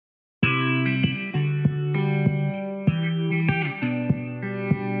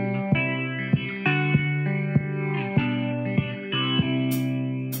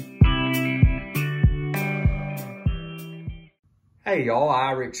Hey y'all,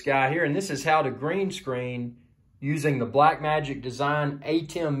 iRix Guy here, and this is how to green screen using the Blackmagic Design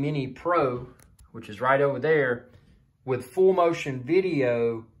ATEM Mini Pro, which is right over there, with full motion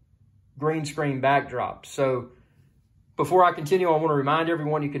video green screen backdrop. So before I continue, I want to remind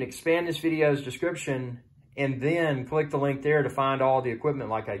everyone you can expand this video's description and then click the link there to find all the equipment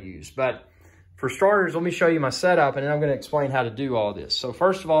like I use. But for starters, let me show you my setup and then I'm going to explain how to do all this. So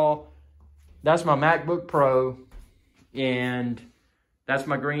first of all, that's my MacBook Pro and that's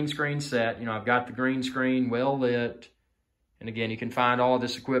my green screen set. You know, I've got the green screen well lit. And again, you can find all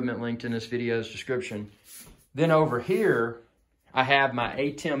this equipment linked in this video's description. Then over here, I have my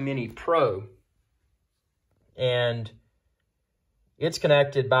ATEM Mini Pro. And it's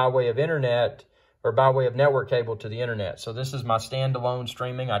connected by way of internet or by way of network cable to the internet. So this is my standalone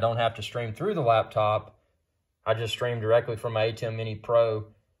streaming. I don't have to stream through the laptop. I just stream directly from my ATEM Mini Pro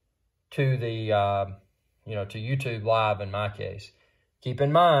to the, to YouTube Live in my case. Keep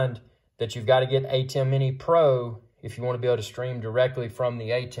in mind that you've got to get ATEM Mini Pro if you want to be able to stream directly from the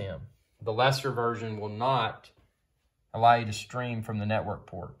ATEM. The lesser version will not allow you to stream from the network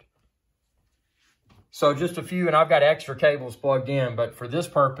port. So just a few, and I've got extra cables plugged in, but for this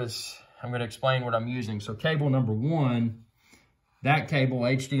purpose, I'm going to explain what I'm using. So cable number one, that cable,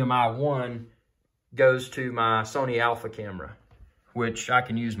 HDMI 1, goes to my Sony Alpha camera, which I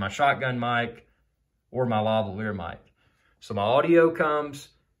can use my shotgun mic or my lavalier mic. So my audio comes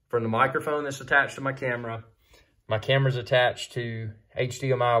from the microphone that's attached to my camera. My camera's attached to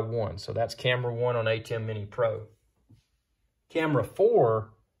HDMI 1, so that's camera 1 on ATEM Mini Pro. Camera 4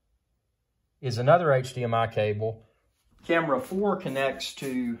 is another HDMI cable. Camera 4 connects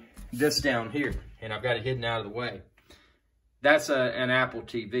to this down here, and I've got it hidden out of the way. That's an Apple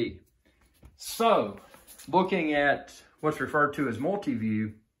TV. So, looking at what's referred to as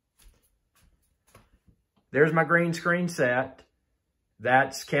multi-view, there's my green screen set.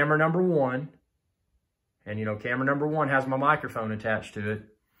 That's camera number 1. And, you know, camera number 1 has my microphone attached to it.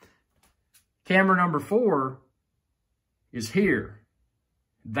 Camera number 4 is here.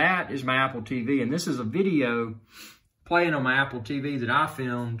 That is my Apple TV. And this is a video playing on my Apple TV that I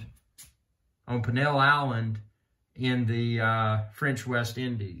filmed on Pinnell Island in the French West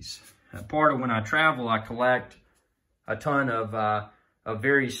Indies. Part of when I travel, I collect a ton of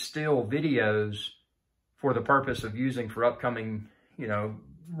very still videos for the purpose of using for upcoming,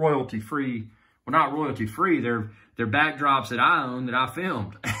 royalty-free, well, not royalty-free, they're backdrops that I own that I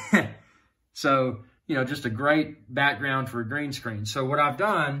filmed. So, just a great background for a green screen. So what I've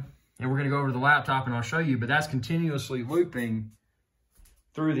done, and we're going to go over to the laptop and I'll show you, but that's continuously looping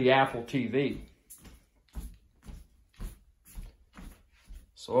through the Apple TV.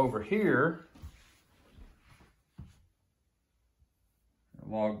 So over here,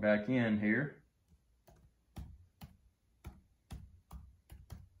 I'll log back in here.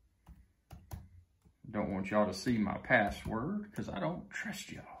 Don't want y'all to see my password because I don't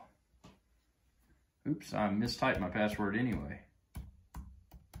trust y'all. Oops, I mistyped my password anyway.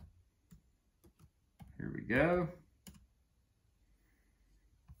 Here we go.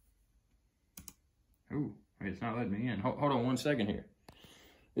 Ooh, wait, it's not letting me in. Hold on one second here.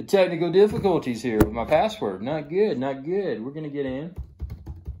 The technical difficulties here with my password. Not good, not good. We're going to get in.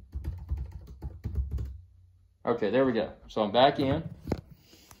 Okay, there we go. So I'm back in.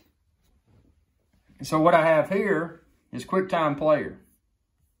 So what I have here is Quicktime Player.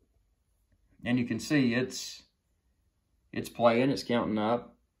 And you can see it's playing, it's counting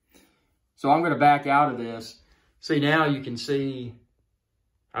up. So I'm going to back out of this. See, now you can see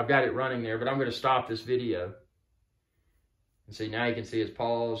I've got it running there, but I'm going to stop this video. And see, now you can see it's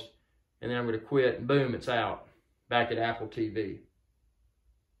paused. And then I'm going to quit, and boom, it's out. Back at Apple TV.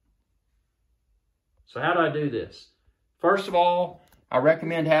 So how do I do this? First of all, I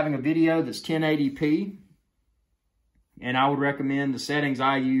recommend having a video that's 1080p. And I would recommend the settings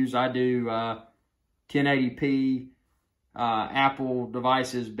I use. I do 1080p Apple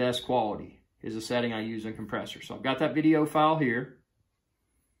devices best quality is the setting I use in compressor. So I've got that video file here.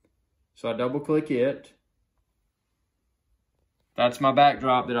 So I double click it. That's my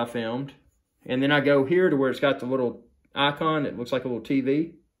backdrop that I filmed. And then I go here to where it's got the little icon that looks like a little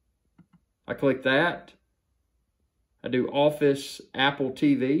TV. I click that. I do Office Apple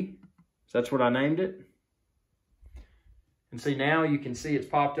TV. So that's what I named it. And see, now you can see it's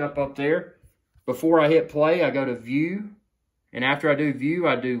popped up there. Before I hit play, I go to View. And after I do View,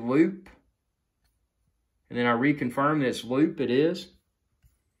 I do Loop. And then I reconfirm that it's Loop. It is.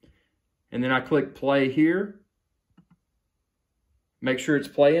 And then I click Play here. Make sure it's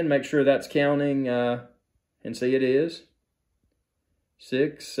playing. Make sure that's counting. And see, it is.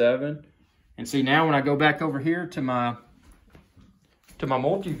 6, 7. And see, now when I go back over here to my to my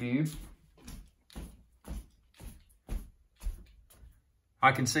multi-view,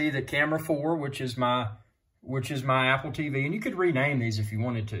 I can see the camera 4, which is my Apple TV. And you could rename these if you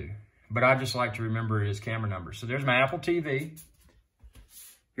wanted to, but I just like to remember it as camera numbers. So there's my Apple TV.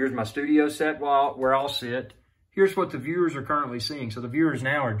 Here's my studio set where I'll sit. Here's what the viewers are currently seeing. So the viewers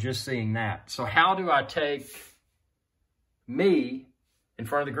now are just seeing that. So how do I take me in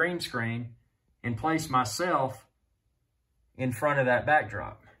front of the green screen and place myself in front of that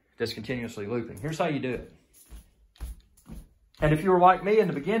backdrop that's continuously looping? Here's how you do it. And if you were like me in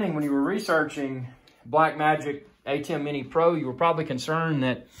the beginning when you were researching Blackmagic ATEM Mini Pro, you were probably concerned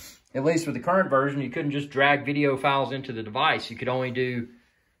that, at least with the current version, you couldn't just drag video files into the device. You could only do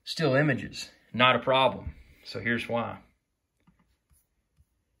still images. Not a problem. So here's why.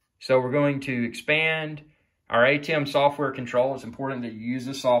 So we're going to expand our ATEM software control. It's important that you use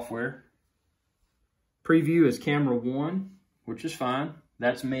the software. Preview is camera 1, which is fine.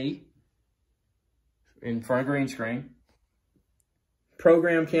 That's me in front of green screen.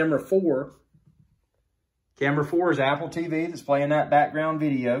 Program camera 4. Camera 4 is Apple TV that's playing that background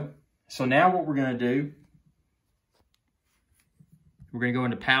video. So now what we're going to do, we're going to go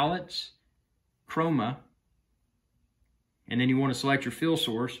into Palettes, Chroma, and then you want to select your fill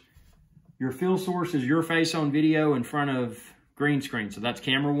source. Your fill source is your face on video in front of green screen. So that's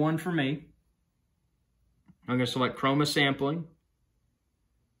camera 1 for me. I'm going to select Chroma Sampling.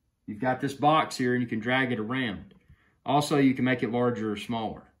 You've got this box here and you can drag it around. Also, you can make it larger or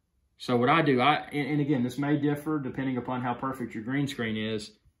smaller. So what I do, and again, this may differ depending upon how perfect your green screen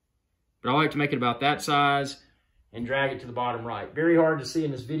is, but I like to make it about that size and drag it to the bottom right. Very hard to see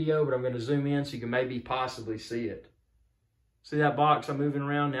in this video, but I'm going to zoom in so you can maybe possibly see it. See that box I'm moving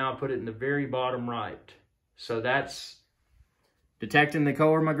around? Now I put it in the very bottom right. So that's detecting the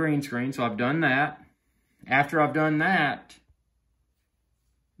color of my green screen. So I've done that. After I've done that,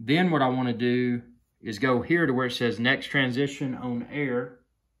 then what I want to do is go here to where it says next transition on air,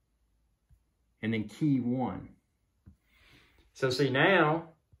 and then key 1. So see now,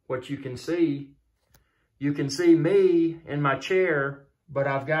 what you can see me in my chair, but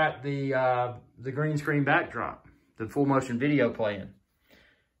I've got the green screen backdrop, the full motion video playing.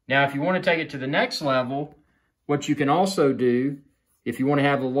 Now, if you want to take it to the next level, what you can also do, if you want to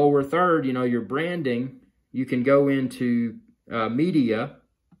have the lower third, you know, your branding, you can go into media,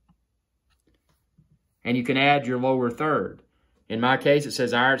 and you can add your lower third. In my case, it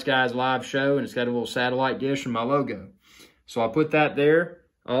says Iris Guys Live Show, and it's got a little satellite dish and my logo. So I put that there.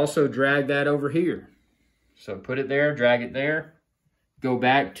 I also drag that over here. So put it there, drag it there. Go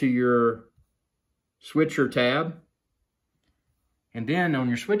back to your switcher tab. And then on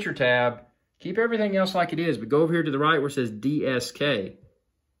your switcher tab, keep everything else like it is, but go over here to the right where it says DSK,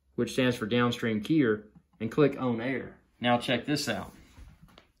 which stands for Downstream Keyer, and click On Air. Now check this out.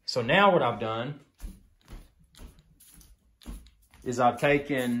 So now what I've done is I've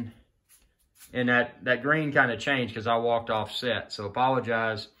taken, and that green kind of changed because I walked off set. So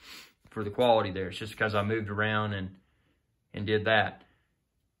apologize for the quality there. It's just because I moved around and did that.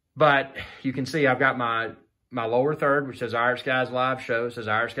 But you can see I've got my lower third, which says Iris Guys Live Show. It says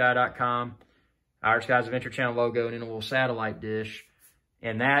irisguy.com, Iris Guys Adventure Channel logo, and then a little satellite dish.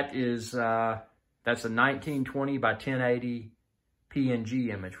 And that is, that's a 1920 by 1080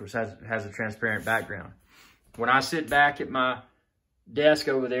 PNG image, which has a transparent background. When I sit back at my desk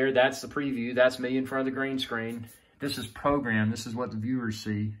over there, that's the preview. That's me in front of the green screen. This is programmed. This is what the viewers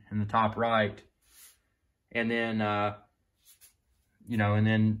see in the top right. And then, you know, and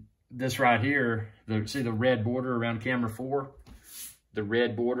then this right here, see the red border around camera 4, the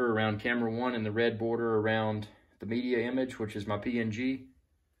red border around camera 1, and the red border around the media image, which is my PNG.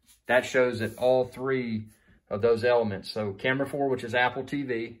 That shows that all 3 of those elements. So camera 4, which is Apple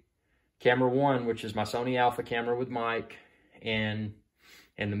TV, camera 1, which is my Sony Alpha camera with mic, and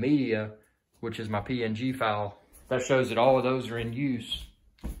the media, which is my PNG file. That shows that all of those are in use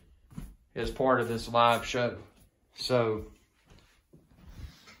as part of this live show. So,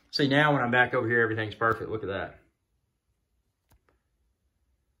 see now when I'm back over here, everything's perfect. Look at that.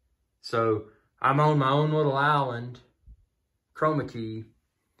 So, I'm on my own little island, chroma key.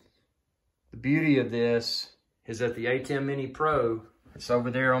 The beauty of this is that the ATEM Mini Pro, it's over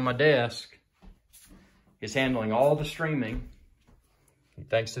there on my desk, is handling all the streaming,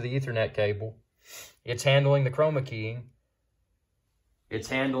 thanks to the Ethernet cable. It's handling the chroma keying. It's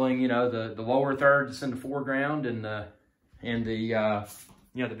handling, you know, the lower third that's in the foreground, and the you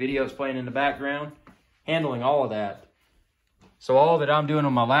know, the video's playing in the background. Handling all of that. So all that I'm doing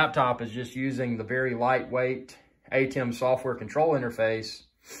on my laptop is just using the very lightweight ATEM software control interface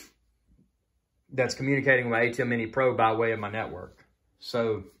that's communicating with ATEM Mini Pro by way of my network.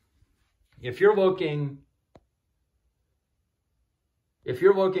 So if you're looking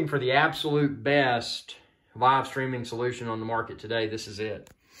for the absolute best live streaming solution on the market today, this is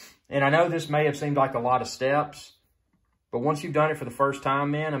it. And I know this may have seemed like a lot of steps, but once you've done it for the first time,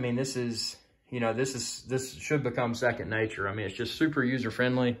 man, I mean, this should become second nature. I mean, it's just super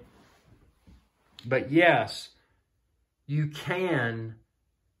user-friendly. But yes, you can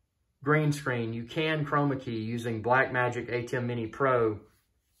green screen, you can chroma key using Blackmagic ATEM Mini Pro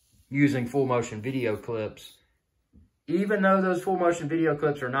using full motion video clips. Even though those full motion video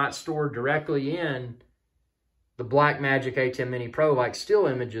clips are not stored directly in the Blackmagic ATEM Mini Pro like still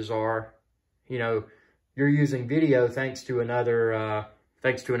images are, you know, you're using video thanks to another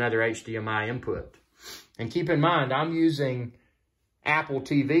HDMI input. And keep in mind, I'm using Apple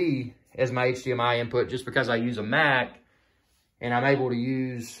TV as my HDMI input just because I use a Mac and I'm able to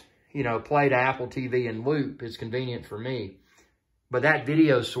use, you know, play to Apple TV in loop. It's convenient for me. But that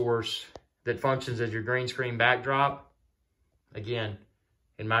video source that functions as your green screen backdrop, again,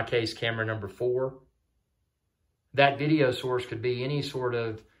 in my case, camera number 4, that video source could be any sort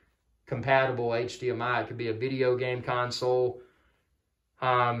of compatible HDMI. It could be a video game console.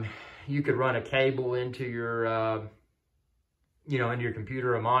 You could run a cable into your, into your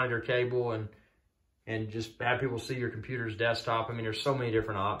computer, a monitor cable, and just have people see your computer's desktop. I mean, there's so many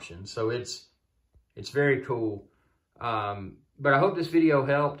different options. So it's very cool. But I hope this video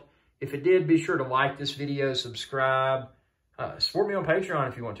helped. If it did, be sure to like this video, subscribe, support me on Patreon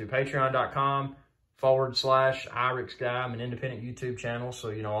if you want to. Patreon.com/IRIXGuy. I'm an independent YouTube channel, so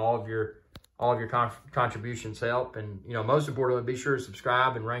you know all of your contributions help. And you know, most importantly, be sure to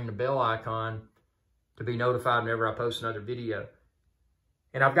subscribe and ring the bell icon to be notified whenever I post another video.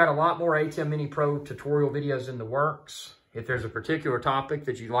 And I've got a lot more ATEM Mini Pro tutorial videos in the works. If there's a particular topic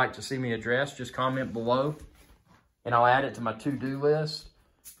that you'd like to see me address, just comment below and I'll add it to my to-do list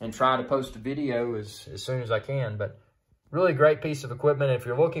and try to post a video as soon as I can. But really great piece of equipment. If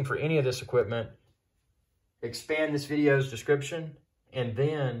you're looking for any of this equipment, expand this video's description and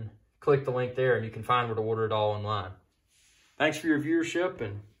then click the link there and you can find where to order it all online. Thanks for your viewership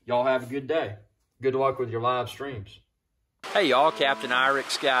and y'all have a good day. Good luck with your live streams. Hey y'all, Captain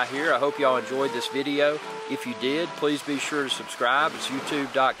IRIXGuy here. I hope y'all enjoyed this video. If you did, please be sure to subscribe. It's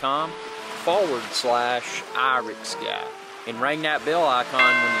youtube.com/IRIXGuy. And ring that bell icon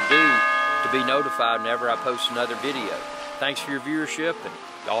when you do to be notified whenever I post another video. Thanks for your viewership and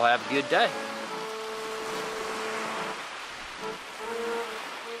y'all have a good day.